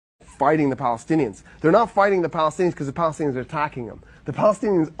fighting the Palestinians. They're not fighting the Palestinians because the Palestinians are attacking them. The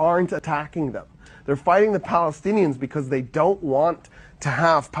Palestinians aren't attacking them. They're fighting the Palestinians because they don't want to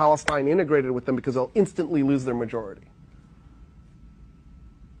have Palestine integrated with them because they'll instantly lose their majority.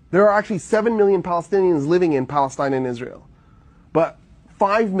 There are actually 7 million Palestinians living in Palestine and Israel. But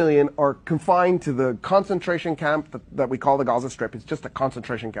 5 million are confined to the concentration camp that we call the Gaza Strip. It's just a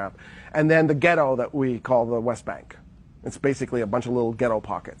concentration camp. And then the ghetto that we call the West Bank. It's basically a bunch of little ghetto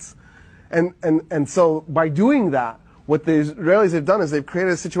pockets. And so by doing that, what the Israelis have done is they've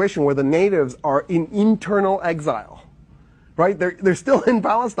created a situation where the natives are in internal exile. Right? They're still in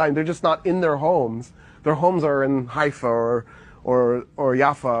Palestine. They're just not in their homes. Their homes are in Haifa or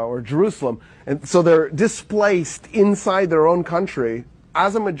Jaffa or Jerusalem. And so they're displaced inside their own country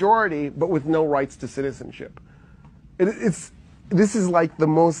as a majority, but with no rights to citizenship. This is like the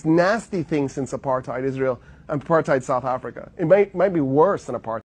most nasty thing since apartheid Israel, apartheid South Africa. It might be worse than apartheid.